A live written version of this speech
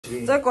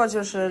这个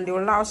就是刘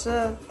老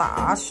师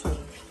大厨，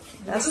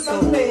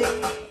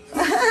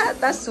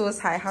但蔬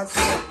菜好吃。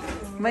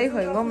每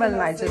回我们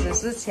来这就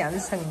是现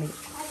成的。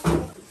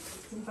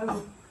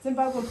整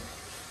包谷，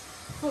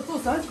做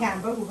上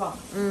甜包谷哈。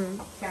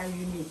甜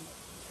玉米。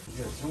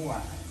整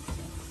完。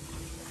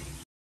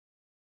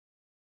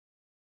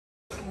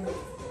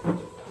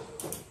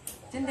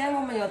今天我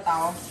们又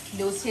到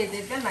刘姐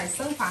这边来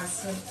省饭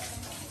吃，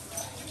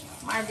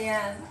买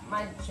点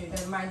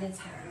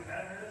菜。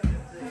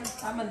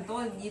他们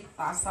多一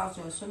大勺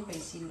就准备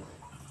洗了。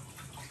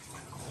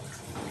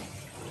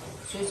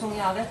最重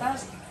要的，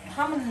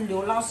他们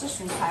刘老师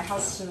蔬菜好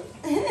吃。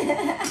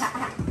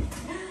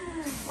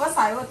我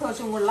晒我头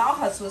说我老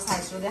汉蔬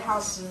菜做的好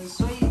吃，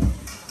所以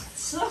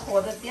吃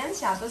货的店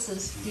家都是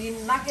对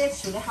哪个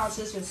做的好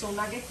吃就送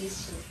哪个去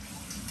吃。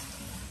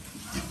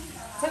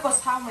这个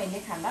草莓你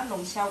看它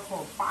弄小颗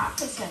，8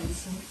块钱一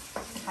斤，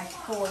还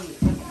可以，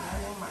在那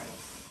里卖。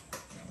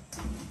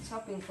小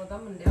苹果他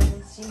们两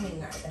姐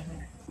妹爱得很。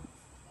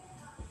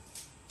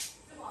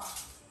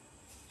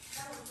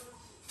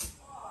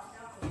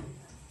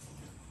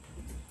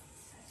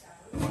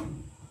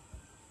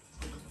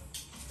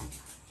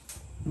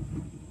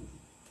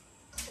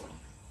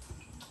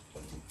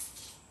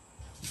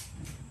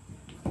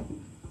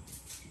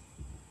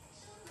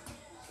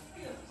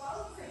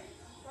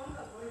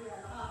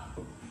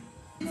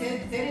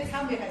这里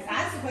草莓还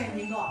30块钱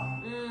一个，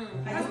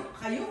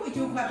还有回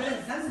9块，本来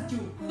是39，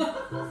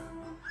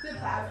这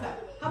半块，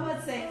好不好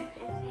吃？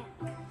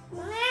我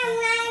买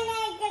了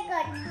这个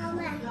草莓，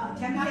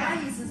甜不甜？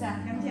意思噻，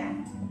甜不甜？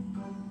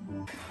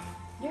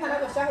你看那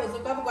个小猴子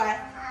乖不乖？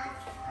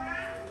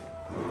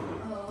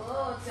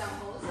哦，这样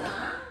猴子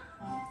啊？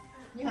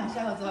你看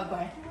小猴子好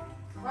乖。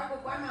乖不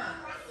乖嘛？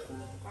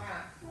乖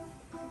啊。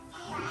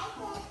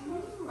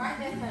乖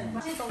得很，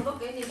哪些洞都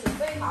给你准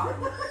备好，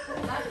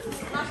哪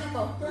些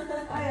洞？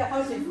哎呀，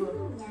好幸福！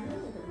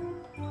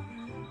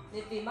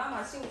你比妈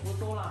妈幸福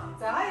多了。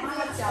在阿姨这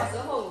个小时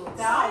候，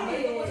在阿姨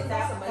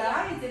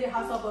这里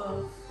好说不？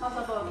好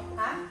说不？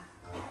啊？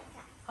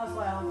好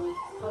说呀，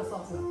好说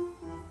不？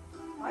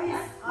阿姨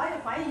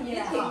欢迎你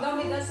来哈！听到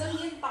你的声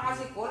音，打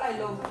起过来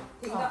了。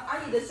听到阿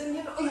姨的声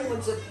音，哎呦，我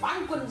这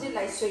翻滚起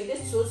来，睡得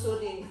熟熟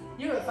的。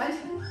一会儿翻起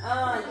来。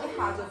一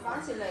下就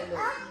翻起来了。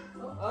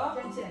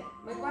捡起来，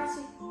没关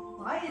系。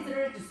阿姨这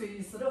儿就随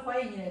时都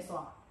欢迎你来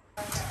耍。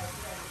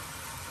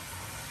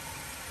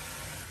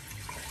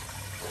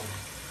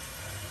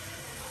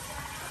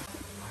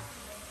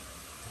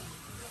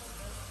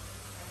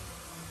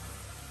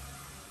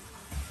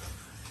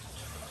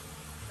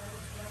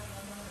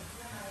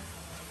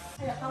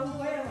哎呀，好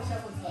乖呀，我小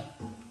猴子！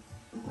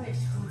哎，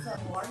猴子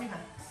娃儿，你看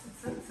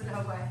吃的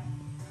好乖。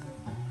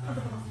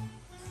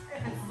哎，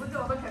还自个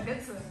都看跟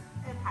吃，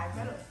哎，太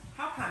乖了。好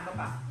看了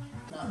吧？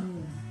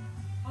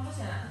好多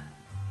钱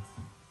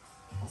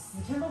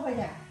？4000多块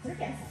钱，这儿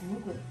店是富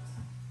贵。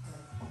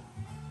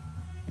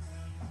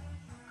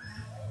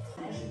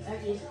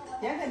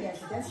边看电视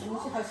边吃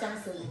东西好享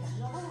受，你看。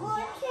我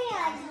去要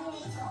你。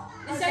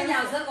你想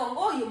要这个，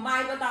我又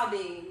买不到的，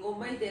我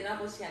没得那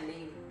个钱的。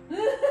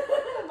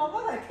妈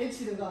妈太客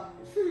气了嘎。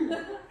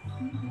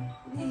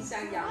你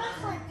想要？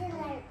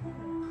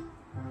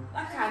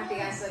那看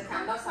电视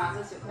看到啥子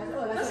就开始，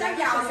我想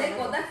要这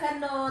个的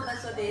很咯，他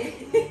说的。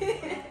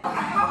好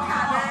看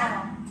呢。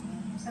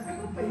像这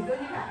个背着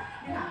你看，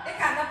你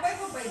看到背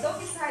不背都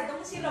去踩东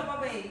西了，宝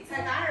贝，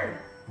踩杆儿。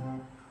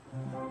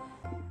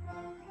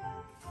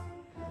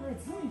哎，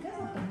这应该是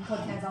洞口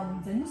甜枣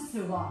弄蒸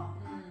熟嘎。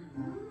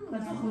那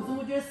这后头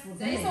我觉得是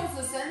这种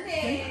是生的，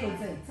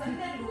蒸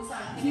的路上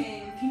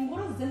苹果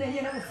都是蒸的，你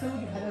那个手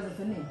就看到是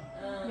蒸的。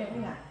你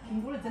看，苹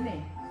果是蒸的。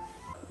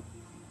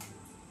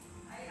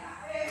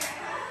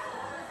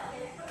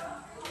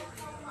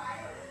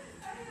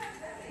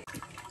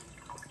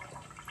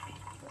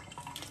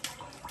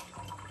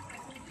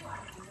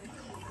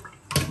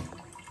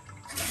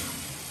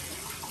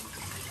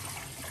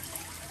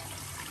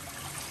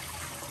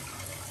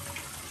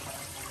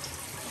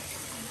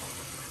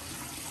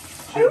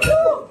哎呦！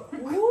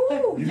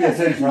你别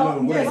整，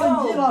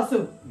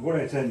我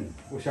来整，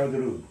我晓得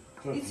了。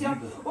你讲，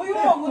哎呦，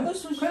我都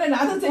说快来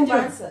那都整酒。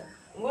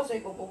我这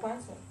个不管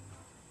事。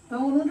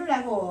等我弄点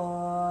那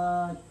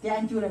个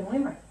碘酒来弄一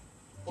份儿。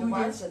不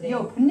管事的。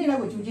有喷的那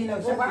个酒精那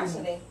个。不管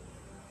事的。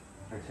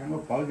还想我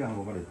包浆，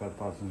我把你打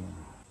成了。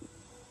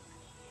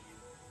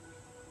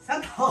上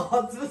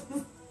桃子。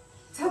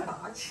炒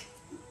大气。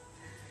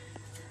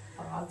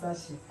大闸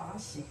蟹、大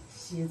蟹、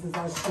蟹子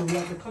烧球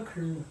呀，这烤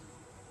壳儿。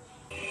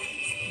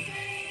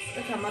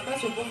你看嘛，到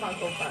时候不放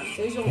豆瓣，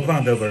这种不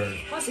放豆瓣儿。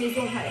它是一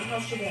种还好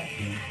吃的。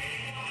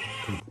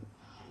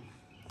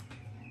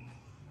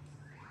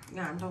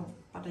按着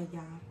把它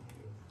压。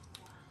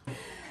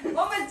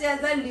我们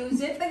现在留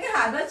些那个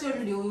啥，那就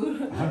留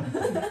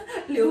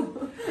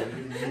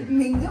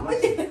命都没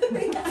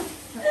得。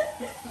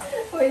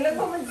为了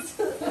我们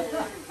吃，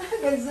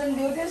硬是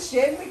流点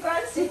血没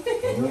关系。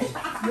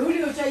又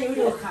流血又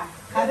流汗，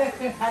汗得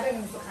很，汗得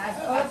很，汗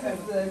水汗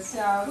是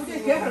小。我觉得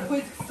这会儿可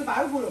以吃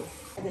包谷了。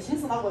这心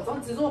是哪个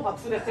装这种话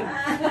涂得很。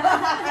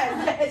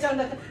像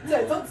那个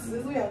这种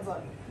自助样子，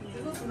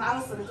这种是老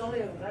式的装的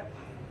有点儿。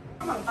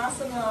蛮大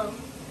声啊！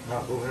那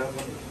不会，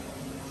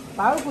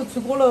包谷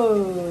出锅了，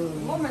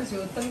我们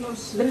就等着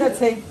吃。等着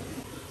吃。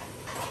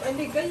哎，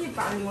你跟一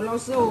半牛老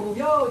师哦。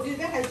有，今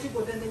天还几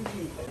个等等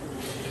你。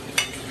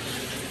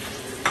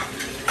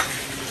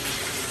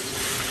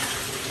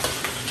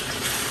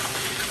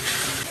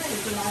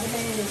是辣的嘞。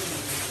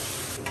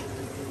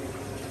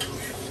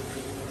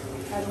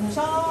哎，龙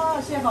虾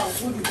些好，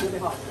我就觉得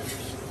好，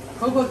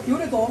扣扣丢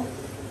得多。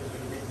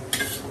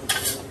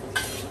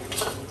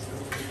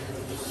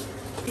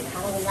你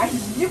看我安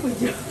逸回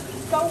去，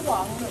搞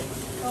忘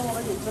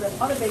了又出来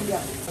跑得白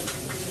羊。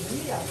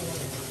你呀，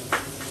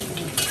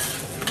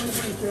我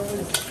觉得我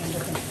就看得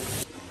很。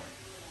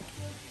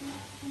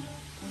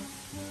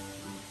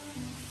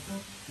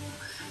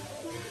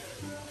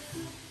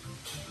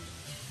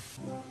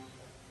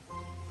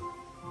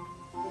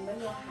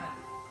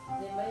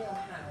你们有喊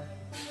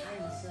阿姨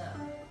是阿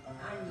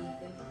姨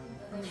跟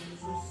那个秘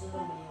书吃了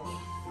没有？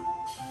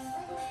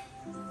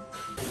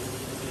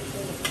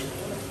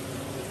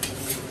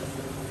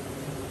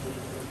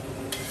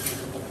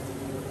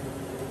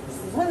四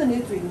川人的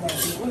最爱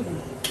是果仁，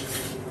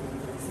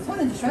四川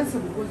人就喜欢吃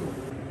果仁。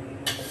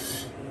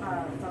啊，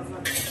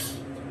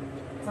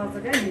咋子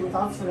给油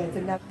倒出来，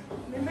真的。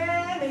妹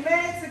妹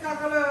吃糕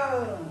糕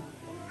了。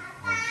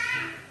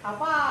好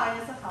吧，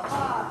也是好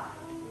吧。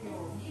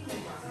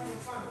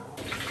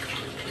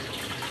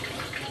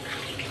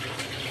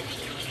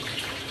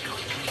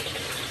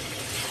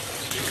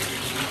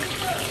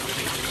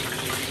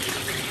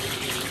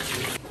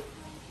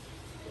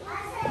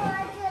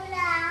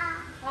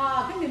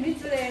啊，跟妹妹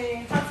煮的，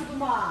好吃不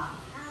嘛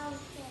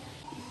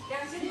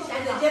？2斤多。现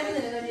在简单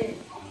认得你。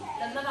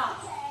认得了。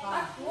那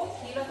锅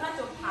劈了，他就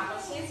怕到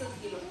写字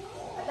题了。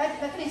那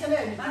肯定晓得，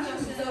那就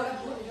是这个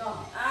锅那个。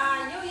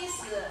啊，有意思。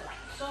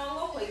说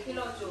我回去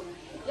了就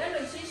眼泪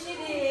水水的。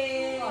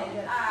哎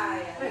呀。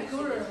哎，狗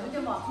儿，我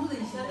讲嘛，懂人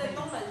性。现在懂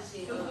人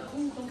性。就是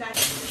懂感。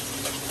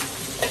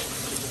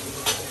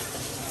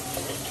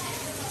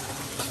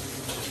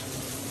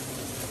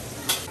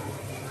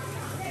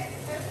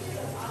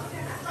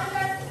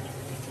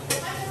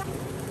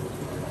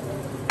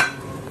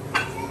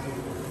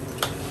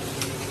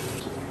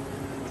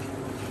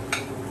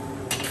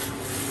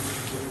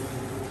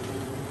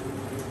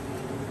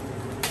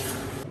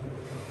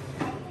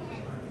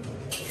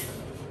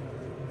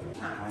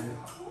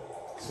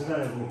吃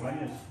的不关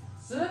键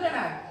是的嘛，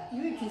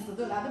因为平时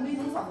都那都没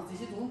弄啥子这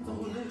些中国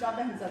肉加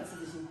100%要吃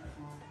这些。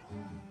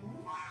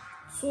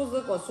数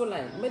日过出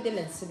来，没得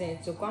能吃的，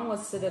就光我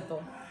吃的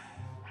多。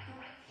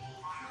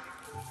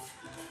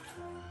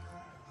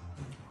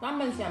他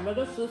们下面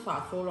都吃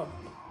啥说了，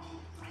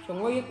就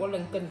我一个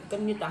人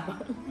跟你打。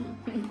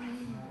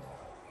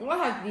我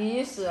还第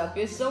一次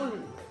给手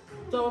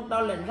走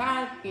到人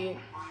家给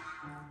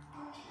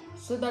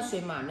吃到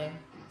最慢的，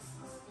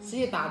吃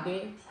一大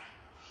堆。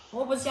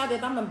我不晓得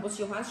他们不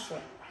喜欢吃，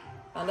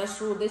但那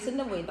熟的真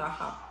的味道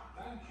好。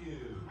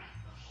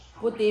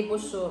不得不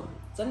说，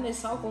真的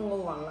少过我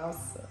王老师。